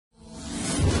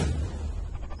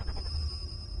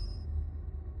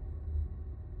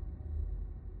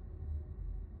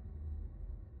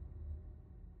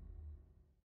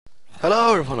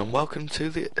Hello everyone and welcome to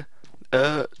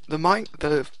okay,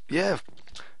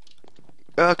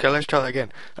 let's try that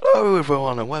again. Hello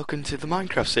everyone and welcome to the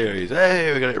Minecraft series.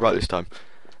 Hey, we got it right this time.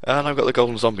 And I've got the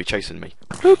golden zombie chasing me.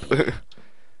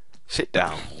 Sit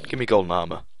down. Give me golden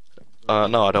armor.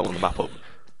 No, I don't want the map up.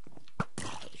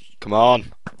 Come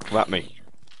on. Come at me.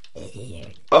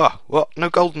 What?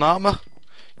 No golden armor?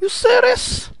 You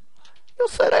serious? You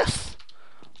serious?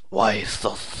 Why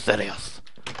so serious?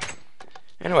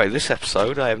 Anyway, this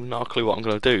episode, I have no clue what I'm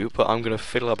going to do, but I'm going to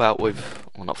fiddle about with...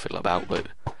 Well, not fiddle about with...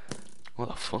 What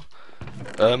the fuck?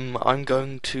 I'm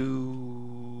going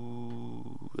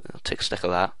to... I'll take a stack of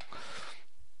that.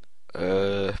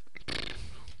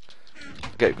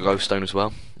 Get a glowstone as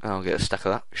well. I'll get a stack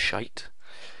of that. Shite.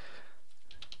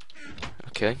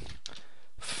 Okay.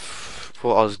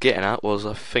 What I was getting at was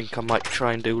I think I might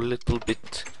try and do a little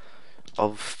bit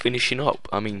of finishing up.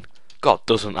 I mean... God,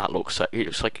 doesn't that look sexy?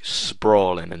 It's like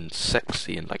sprawling and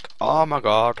sexy and like, oh my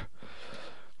god.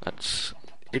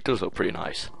 It does look pretty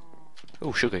nice.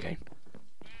 Oh, sugarcane.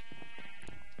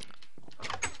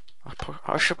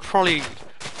 I should probably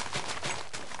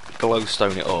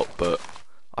glowstone it up, but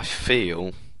I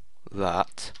feel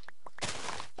that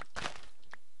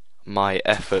my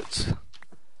efforts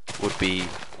would be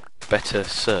better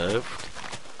served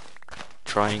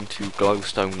trying to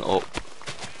glowstone up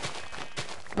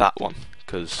that one,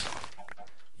 because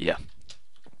yeah,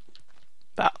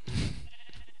 that.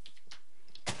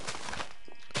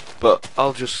 But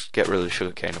I'll just get rid of the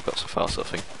sugarcane. I've got so far, so I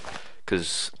think,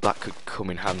 because that could come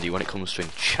in handy when it comes to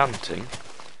enchanting.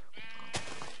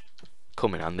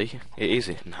 Come in handy. It is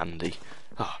in handy.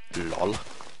 Ah, lol.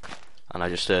 And I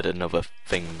just heard another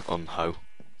thing on hoe.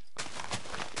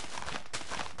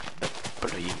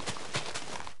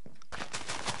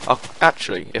 Oh,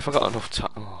 actually, if I got enough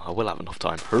time, I will have enough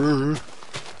time.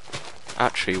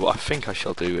 Actually, what I think I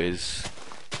shall do is,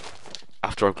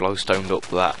 after I've glowstoned up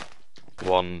that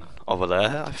one over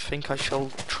there, I think I shall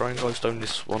try and glowstone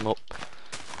this one up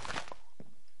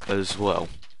as well.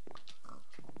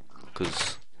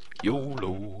 Because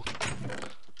YOLO.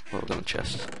 Well, I've got a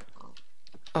chest.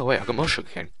 Oh wait, I've got more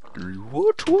sugarcane.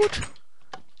 What?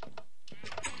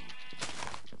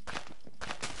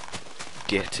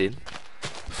 Get in.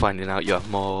 Finding out you have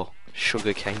more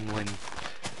sugarcane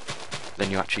than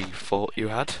you actually thought you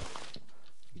had.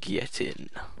 Get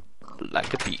in.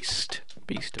 Like a beast.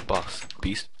 Beast, boss,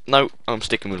 beast. No, I'm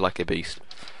sticking with like a beast.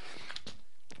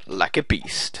 Like a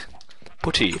beast.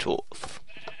 Potatoes.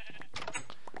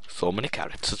 So many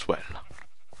carrots as well.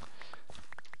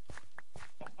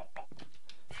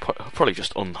 Probably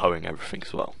just unhoeing everything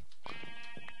as well.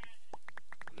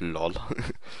 Lol.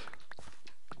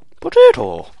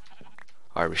 Potato!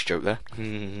 Irish joke there.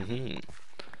 I'm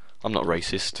not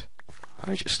racist.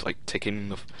 I just like taking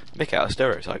the mick out of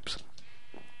stereotypes.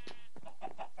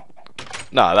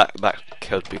 Nah, that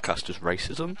could be classed as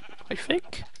racism, I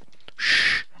think.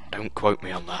 Shh, don't quote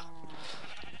me on that.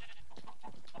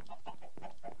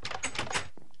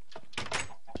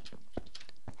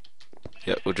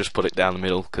 Yeah, we'll just put it down the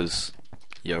middle, because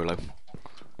YOLO.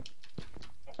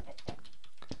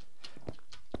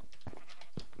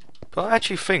 But I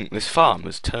actually think this farm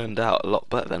has turned out a lot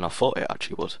better than I thought it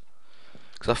actually would.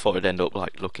 Because I thought it'd end up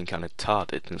like looking kind of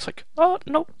tarded, and it's like, oh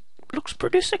no, looks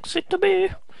pretty sexy to me.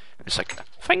 And it's like,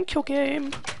 thank you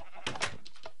game.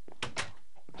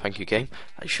 Thank you game.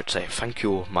 I should say thank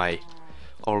you, my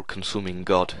all-consuming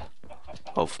god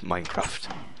of Minecraft.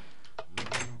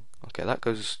 Okay, that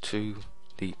goes to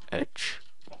the edge.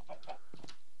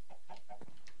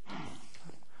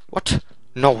 What?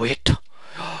 No wait,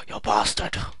 you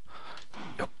bastard.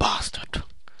 You bastard.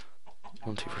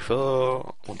 1, 2, 3,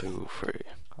 4. 1, 2, 3.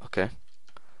 Okay.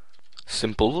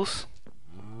 Simples.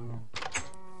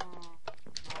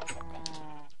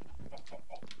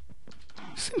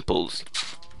 Simples.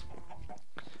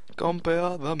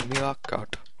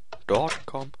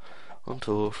 Comparethemeerkat.com. 1,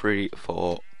 2, 3,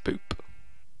 4. Boop.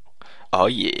 Oh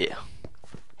yeah.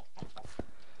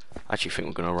 I actually think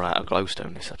we're gonna run out of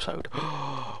glowstone this episode.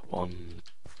 1,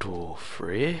 2,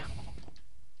 3.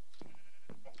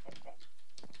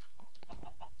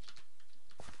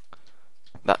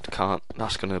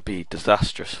 That's going to be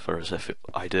disastrous for us if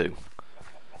I do.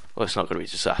 Well, it's not going to be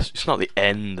disastrous. It's not the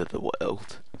end of the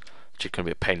world. It's just going to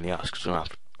be a pain in the ass because I'm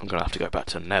going to have to go back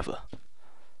to Nether.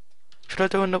 Should I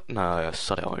do another? No,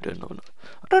 sorry, I won't do another.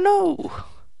 I don't know.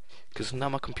 Because now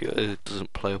my computer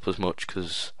doesn't play up as much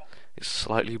because it's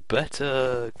slightly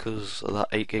better because of that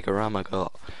 8 gig of RAM I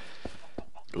got.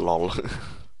 Lol.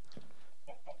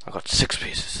 I got 6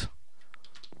 pieces.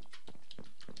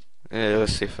 Yeah,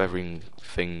 let's see if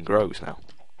everything grows now.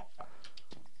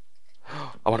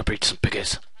 I want to breed some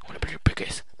piggies. I want to breed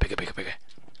piggies. Piggy, piggy, piggy.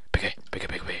 Piggy, piggy,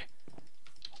 piggy, piggy.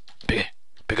 Piggy,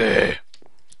 piggy.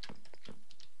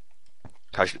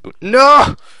 Casually.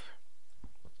 No!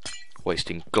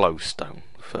 Wasting glowstone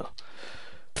for...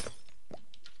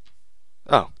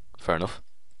 Oh, fair enough.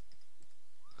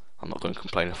 I'm not going to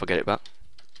complain if I get it back.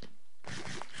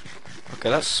 Okay,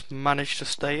 let's manage to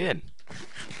stay in.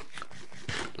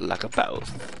 Like a bell.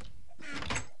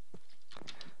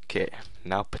 Okay,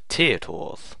 now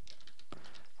potatoes.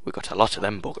 We got a lot of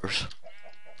them buggers.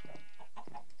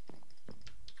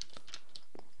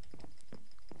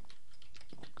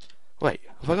 Wait,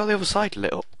 have I got the other side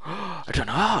lit up? I don't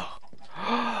know.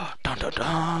 Dun dun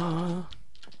dun.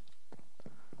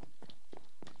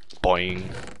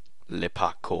 Boing.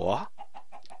 Lipacoa.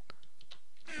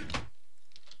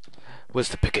 Where's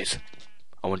the piggies?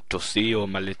 I want to see you,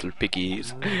 my little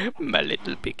piggies. My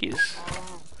little piggies.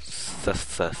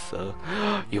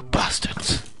 You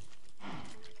bastards.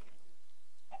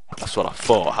 That's what I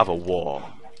thought. Have a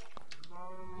war.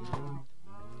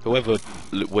 Whoever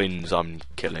wins, I'm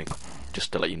killing.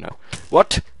 Just to let you know.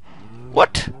 What?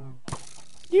 What?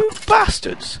 You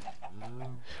bastards!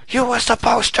 You were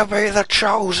supposed to be the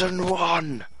chosen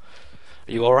one!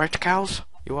 Are you alright, cows?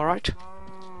 You alright?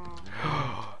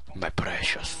 My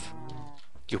precious.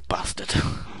 You bastard.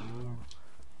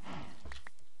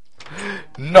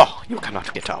 No! You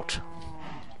cannot get out.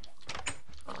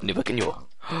 Neither can you.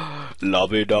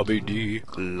 Lobby-dobby-dee,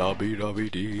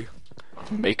 lobby-dobby-dee.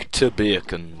 Make to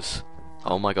bacons.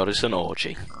 Oh my god, it's an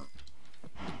orgy.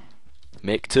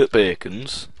 Make to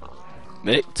bacons.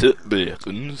 Make to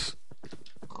bacons.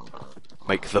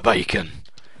 Make the bacon.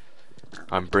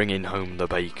 I'm bringing home the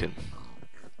bacon.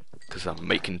 Because I'm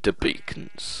making the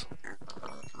bacons.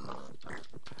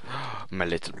 My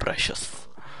little precious.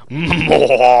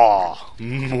 Mwah!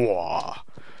 Mwah!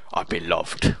 I be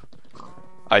loved.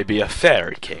 I be a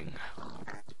fairy king.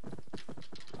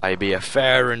 I be a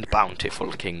fair and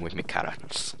bountiful king with me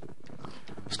carrots.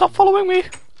 Stop following me!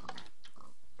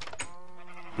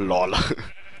 Lol.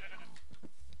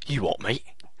 You what, mate?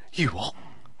 You what?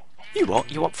 You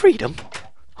what? You want freedom?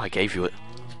 I gave you it.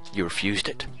 You refused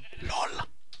it. Lol.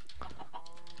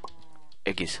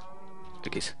 Eggies.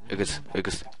 Eggies. Eggs.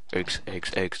 Eggs. Eggs.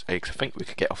 Eggs. Eggs. Eggs. I think we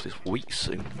could get off this wheat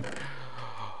soon.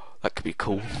 That could be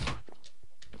cool.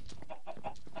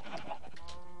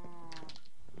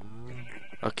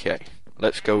 Okay.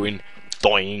 Let's go in.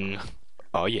 Doing.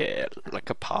 Oh yeah. Like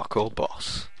a parkour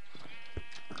boss.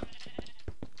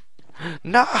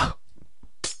 No!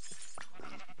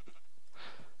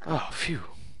 Oh, phew.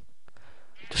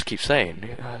 Just keep saying.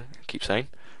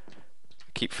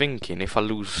 Keep thinking if I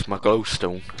lose my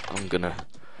glowstone, I'm gonna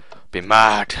be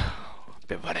mad.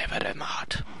 Be very, very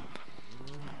mad.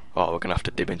 Oh, we're gonna have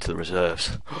to dip into the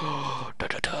reserves. Da,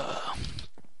 da, da.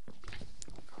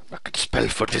 I could spell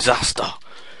for disaster.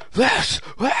 Where's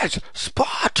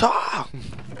Sparta?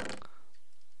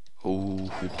 Ooh,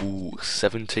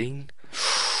 17.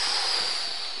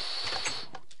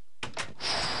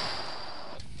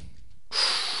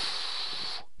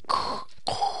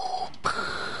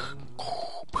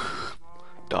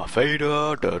 Darth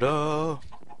Vader, da da.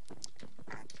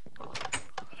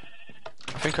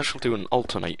 I think I shall do an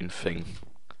alternating thing,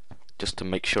 just to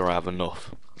make sure I have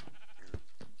enough.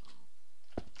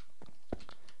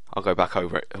 I'll go back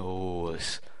over it. Oh,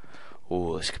 this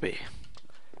could be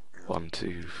 1,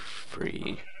 2,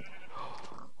 3.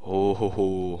 Oh, ho,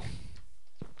 ho.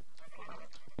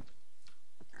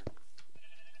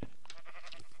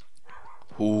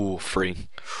 Ooh, 3.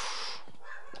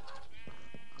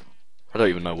 I don't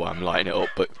even know why I'm lighting it up,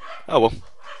 but oh well.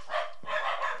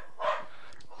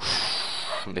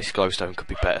 This glowstone could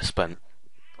be better spent.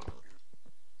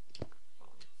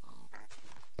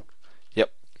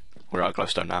 Yep, we're out of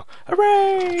glowstone now.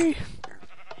 Hooray!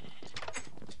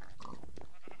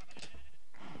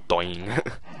 Doing.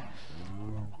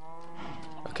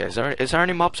 Okay, is there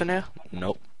any mobs in here?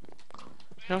 Nope.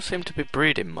 You don't seem to be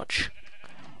breeding much.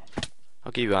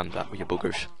 I'll give you a hand that with your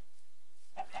buggers.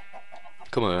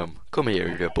 Come here,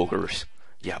 you buggers.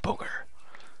 Yeah, bugger.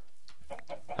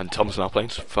 And Tom's now playing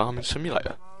Farming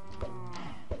Simulator.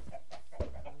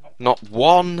 Not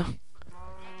one.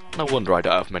 No wonder I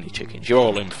don't have many chickens. You're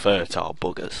all infertile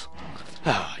buggers.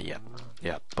 Ah, yeah,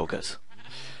 buggers.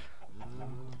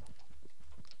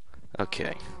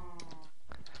 Okay.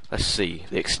 Let's see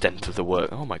the extent of the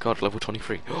work. Oh my god, level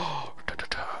 23.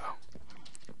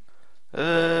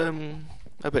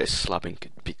 A bit of slabbing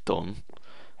could be done.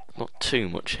 Not too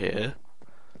much here,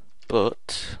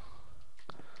 but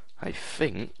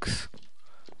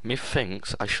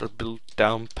methinks I shall build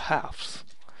down paths.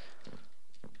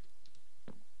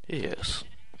 Yes,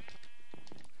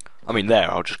 I mean, there,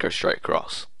 I'll just go straight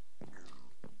across.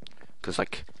 Because,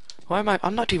 like, why am I?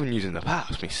 I'm not even using the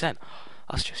path, it's me sent.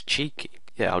 That's just cheeky.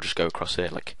 Yeah, I'll just go across here,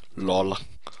 like, lol.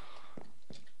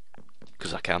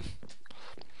 Because I can.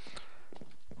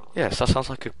 Yes, that sounds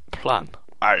like a plan.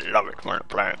 I love it when a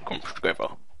plan comes together.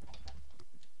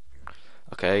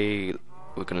 Okay,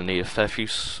 we're gonna need a fair few.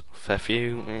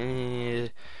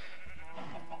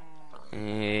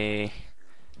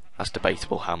 That's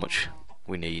debatable how much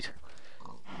we need.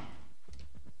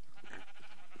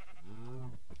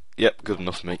 Yep, good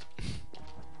enough for me.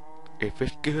 If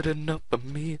it's good enough for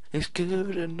me, it's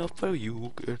good enough for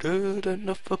you. Good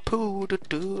enough for Pooh to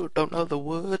do. Don't know the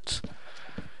words.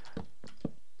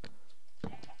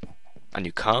 And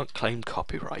you can't claim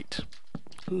copyright.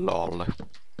 Lol.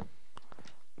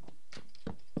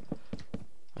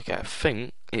 Okay, I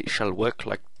think it shall work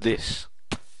like this.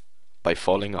 By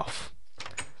falling off.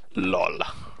 Lol.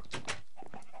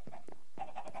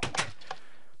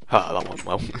 Ah, that went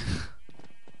well.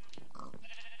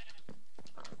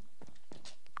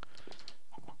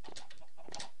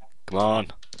 Come on.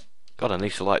 God, I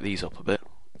need to light these up a bit.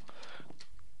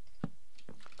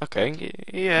 Okay,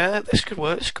 yeah, this could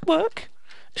work, this could work.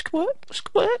 This could work, this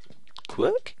could work.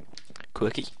 Quirk?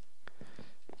 Quirky?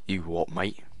 You what,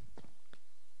 mate?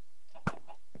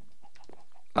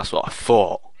 That's what I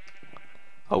thought.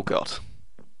 Oh god.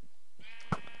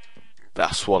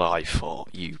 That's what I thought,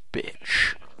 you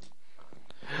bitch.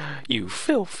 You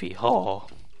filthy whore.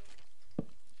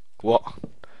 What?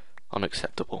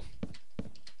 Unacceptable.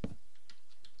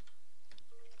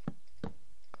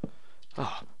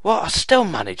 Oh, well, I still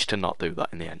managed to not do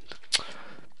that in the end.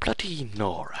 Bloody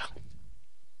Nora.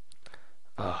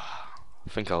 I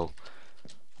think I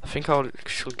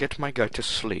shall get my guy to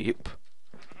sleep,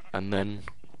 and then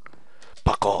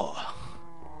fuck off.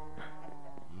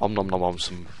 Om nom nom om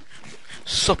some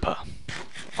supper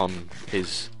on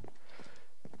his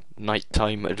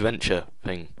nighttime adventure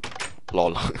thing.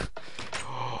 Lol.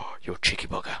 Oh, you cheeky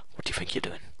bugger. What do you think you're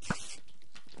doing?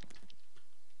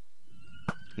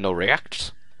 No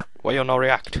reacts? Why you no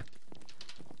react?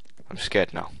 I'm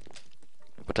scared now.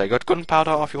 But I got gunpowder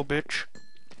off your bitch.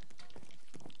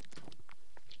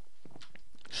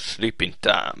 Sleeping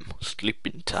time,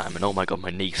 and oh my god,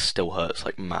 my knee still hurts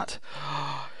like mad.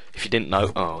 If you didn't know,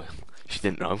 what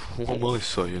am I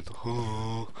saying?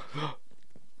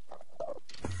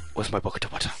 Where's my bucket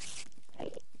of water?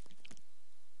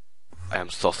 I am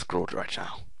so screwed right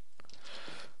now.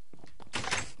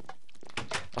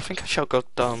 I think I shall go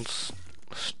down.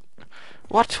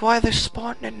 What? Why are they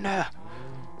spawning in there?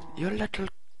 You little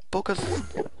buggers.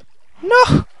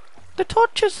 No! The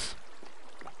torches!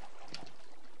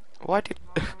 Why did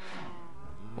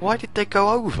they go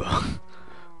over?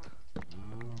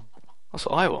 That's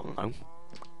what I want to know.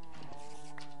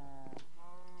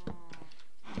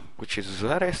 Which is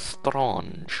very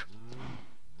strange.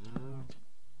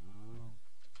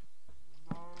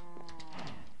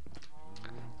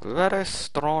 Very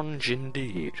strange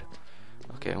indeed.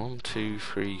 Okay, 1, 2,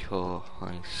 3, 4,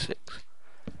 5, 6.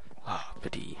 Ah,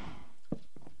 pity.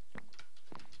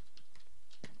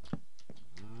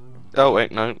 Oh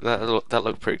wait, no, that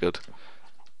looked pretty good.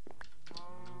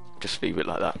 Just leave it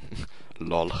like that.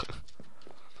 Lol.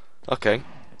 Okay,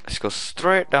 let's go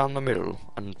straight down the middle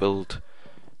and build.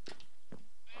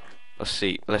 Let's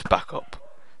see, let's back up.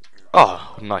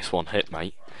 Oh, nice one hit,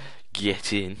 mate.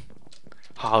 Get in.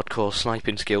 Hardcore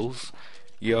sniping skills.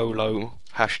 YOLO.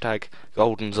 Hashtag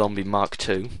Golden Zombie Mark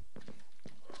II.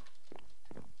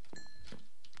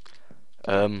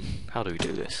 How do we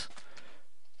do this?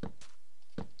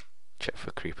 Check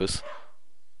for creepers.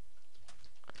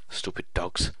 Stupid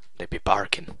dogs. They be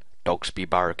barking. Dogs be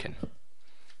barking.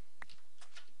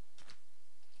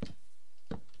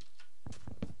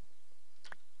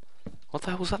 What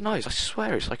the hell was that noise? I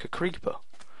swear it's like a creeper.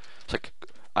 It's like,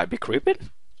 I be creeping?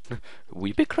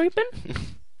 We be creeping?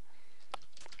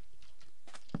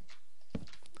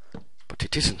 But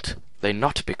it isn't. They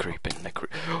not be creeping. They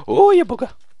oh, you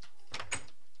bugger.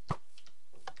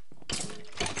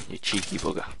 You cheeky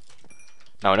bugger.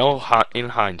 Now, in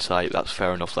hindsight, that's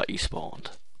fair enough that he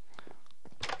spawned.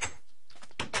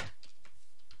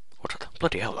 What the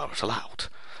bloody hell, that was loud.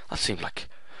 That seemed like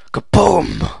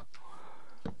kaboom!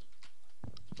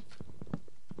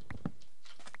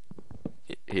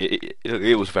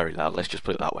 It was very loud, let's just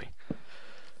put it that way.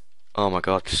 Oh my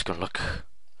god, this is gonna look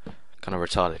kind of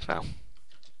retarded now.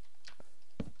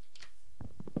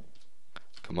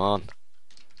 Come on.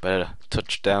 Better.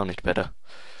 Touch down, it's better.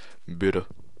 Better.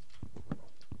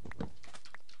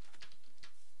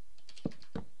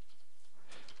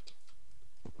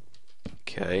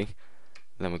 Okay.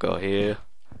 Then we go here.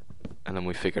 and then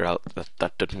we figure out that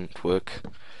that didn't work.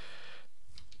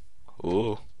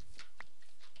 Oh.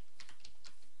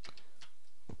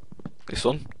 This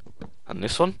one? And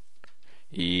this one?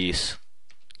 Yes.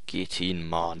 Get in,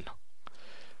 man.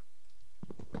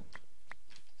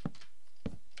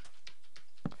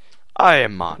 Aye,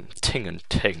 man. Ting and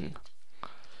ting.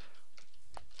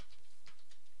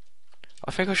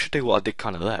 I think I should do what I did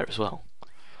kind of there as well.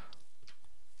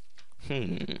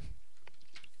 This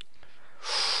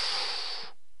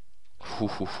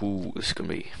is gonna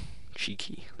be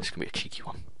cheeky. This is gonna be a cheeky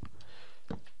one.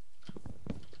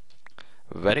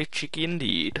 Very cheeky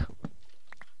indeed.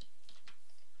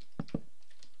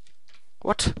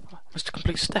 What? I missed a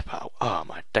complete step out. Oh,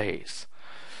 my days.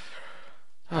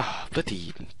 Ah,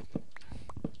 bloody.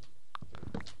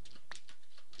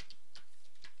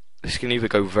 This can either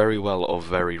go very well or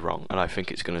very wrong, and I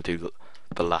think it's going to do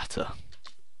the latter.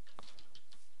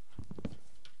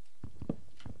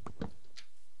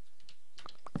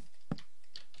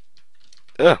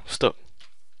 Ugh, stuck.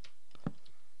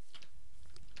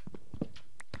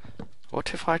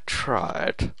 What if I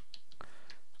tried?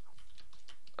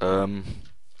 Okay.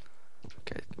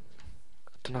 I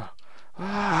don't know.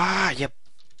 Ah, you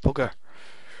bugger.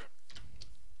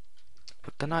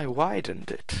 But then I widened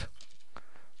it.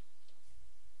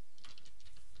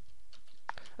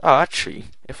 Oh, actually,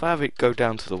 if I have it go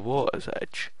down to the water's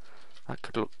edge, that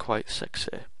could look quite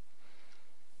sexy.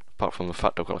 Apart from the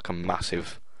fact I've got like a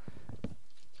massive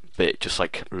bit, just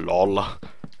like lol.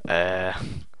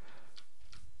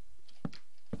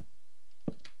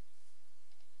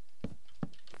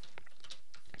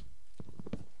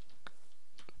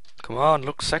 Come on,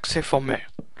 look sexy for me.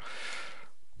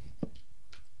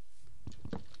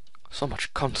 So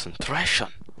much concentration.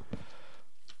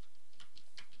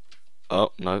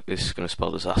 Oh, no, this is going to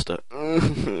spell disaster.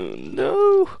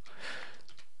 No!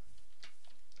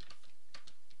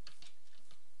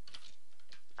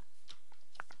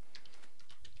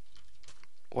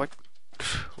 What?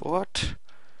 What?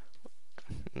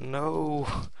 No.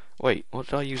 Wait, what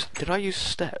did I use? Did I use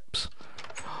steps?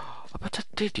 I bet I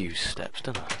did use steps,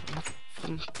 didn't I?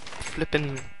 I'm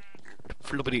flipping...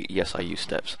 Flippity... Yes, I used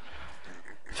steps.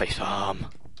 Face palm.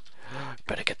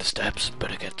 Better get the steps.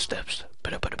 Better get steps.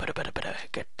 Better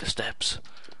get the steps.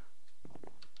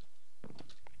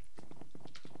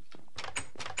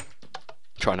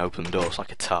 Try and open the doors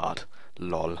like a tard.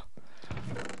 Lol.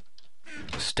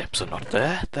 The steps are not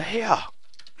there. They're here.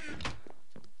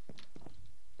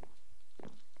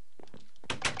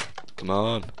 Come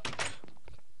on.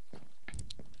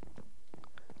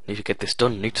 Need to get this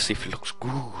done. Need to see if it looks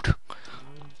good.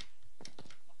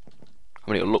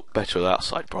 I mean, it'll look better that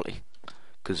side probably,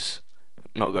 because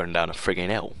I'm not going down a frigging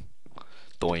hill.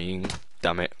 Doing,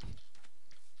 damn it.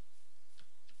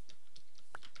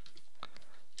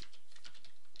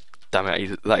 Damn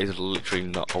it! That is literally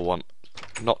not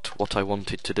what I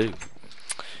wanted to do.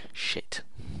 Shit!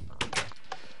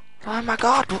 Oh my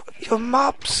God! You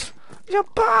mobs! You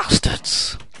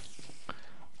bastards!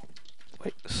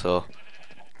 Wait, so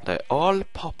they all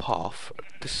pop off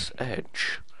this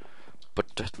edge.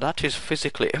 But that is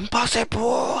physically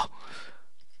impossible!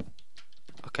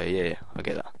 Okay, yeah, I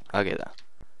get that.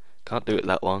 Can't do it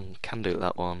that one, can do it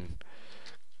that one.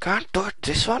 Can't do it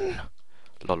this one?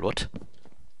 Lol, what?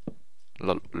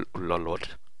 Lol,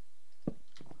 what?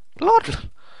 Lol!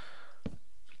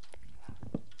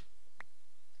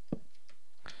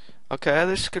 Okay,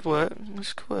 this could work,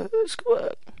 this could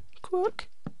work.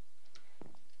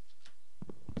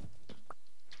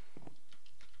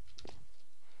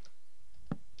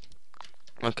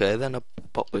 Okay, then I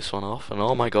pop this one off, and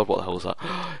oh my God, what the hell is that?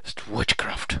 It's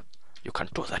witchcraft. You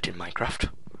can't do that in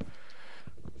Minecraft.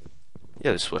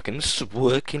 Yeah, this is working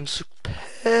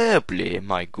superbly,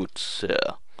 my good sir.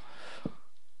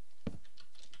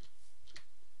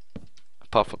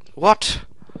 Apart from... What?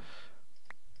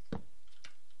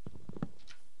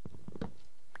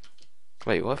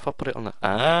 Wait, what if I put it on the...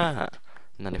 Ah!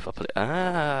 And then if I put it...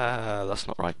 Ah! That's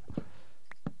not right.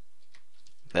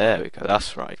 There we go,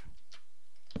 that's right.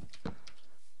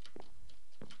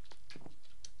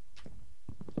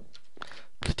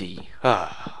 Bloody...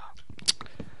 Ah!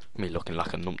 Me looking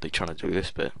like a numpty trying to do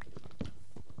this bit.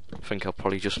 I think I'll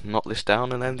probably just knock this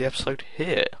down and end the episode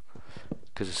here.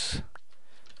 Because...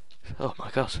 Oh my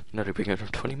God, nearly been here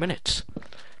for 20 minutes.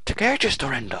 To go just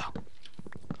surrender.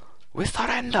 With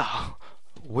surrender.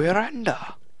 We're render.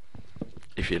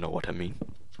 If you know what I mean.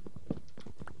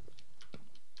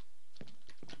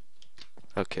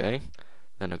 Okay.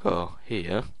 Then I go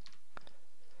here.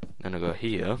 Then I go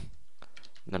here.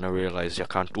 Then I realise you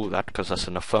can't do that because that's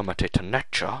an affirmative to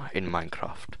nature in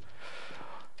Minecraft.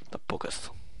 The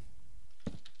buggers.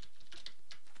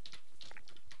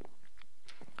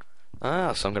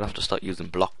 Ah, so I'm gonna have to start using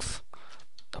blocks.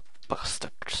 The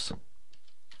bastards.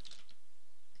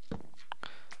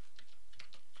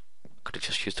 Could have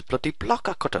just used a bloody block,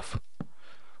 I could have.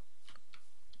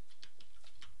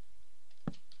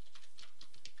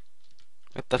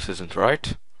 That isn't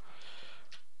right.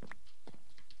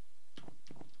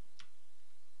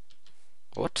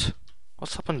 What?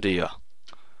 What's happened here?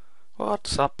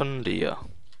 What's happened here?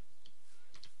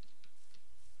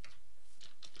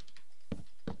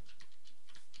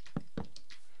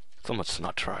 Something's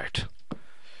not right.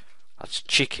 That's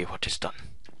cheeky what he's done.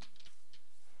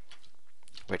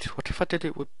 Wait, what if I did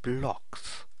it with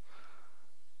blocks?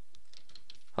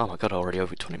 Oh my god, already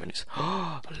over 20 minutes.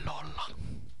 Oh, lol.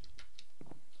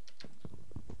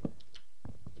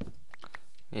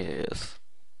 Yes.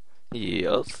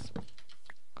 Yes.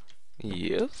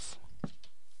 Yes.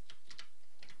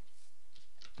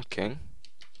 Okay.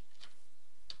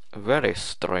 Very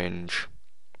strange.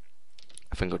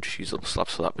 I think I'll just use up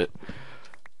slabs for that bit.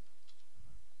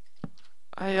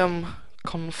 I am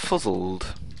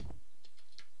confuzzled.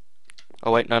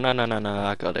 Oh wait, no,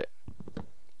 I got it.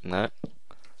 No.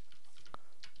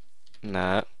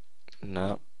 No.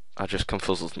 No. I just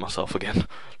confuzzled myself again.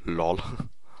 Lol.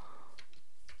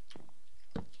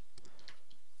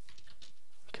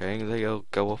 Okay, they'll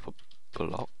go up a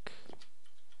block.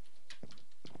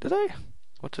 Did they?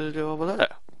 What did they do over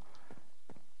there?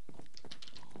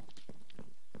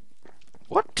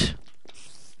 What?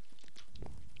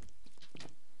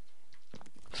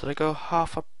 So they go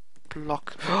half a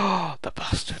block. Oh, the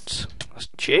bastards. That's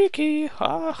cheeky.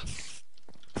 Ah.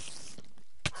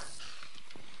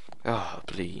 Oh,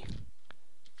 bloody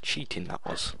cheating that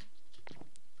was.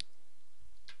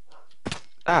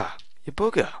 Ah, you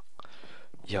bugger.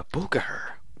 You bugger.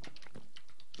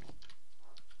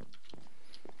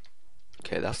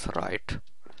 Okay, that's right.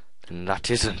 And that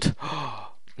isn't.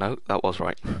 No, that was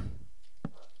right.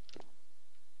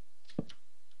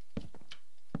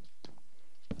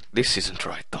 This isn't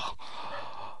right though.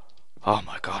 Oh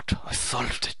my god, I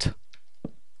solved it.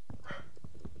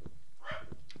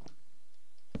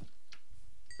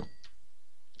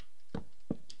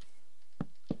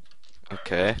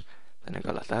 Okay, then I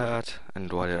go like that.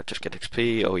 And why did I just get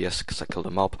XP? Oh yes, because I killed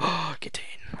a mob. Get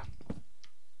in.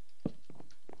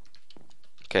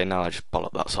 Okay, now I just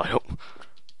bollock that side up.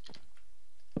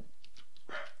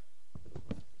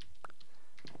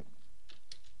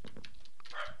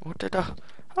 What did I?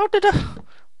 How did I?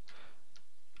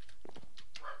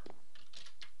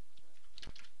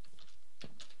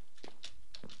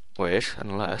 Wait,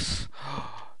 unless.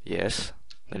 Yes,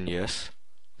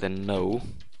 then no.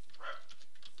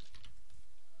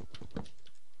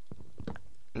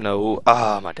 No,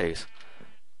 ah, my days.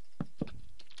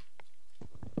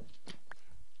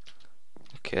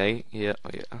 Okay, yeah.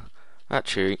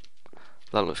 Actually,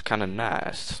 that looks kinda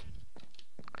nice.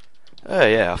 Oh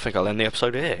yeah, I think I'll end the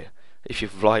episode here. If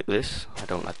you've liked this, I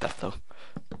don't like that though.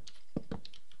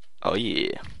 Oh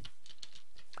yeah.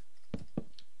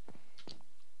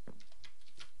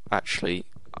 Actually,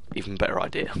 even better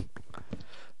idea.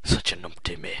 Such a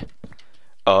numpty me.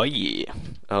 Oh yeah.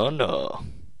 Oh no.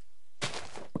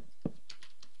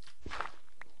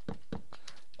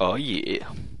 Oh yeah.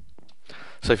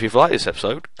 So if you've liked this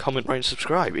episode, comment, rate and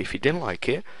subscribe. If you didn't like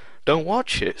it, don't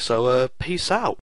watch it. So peace out.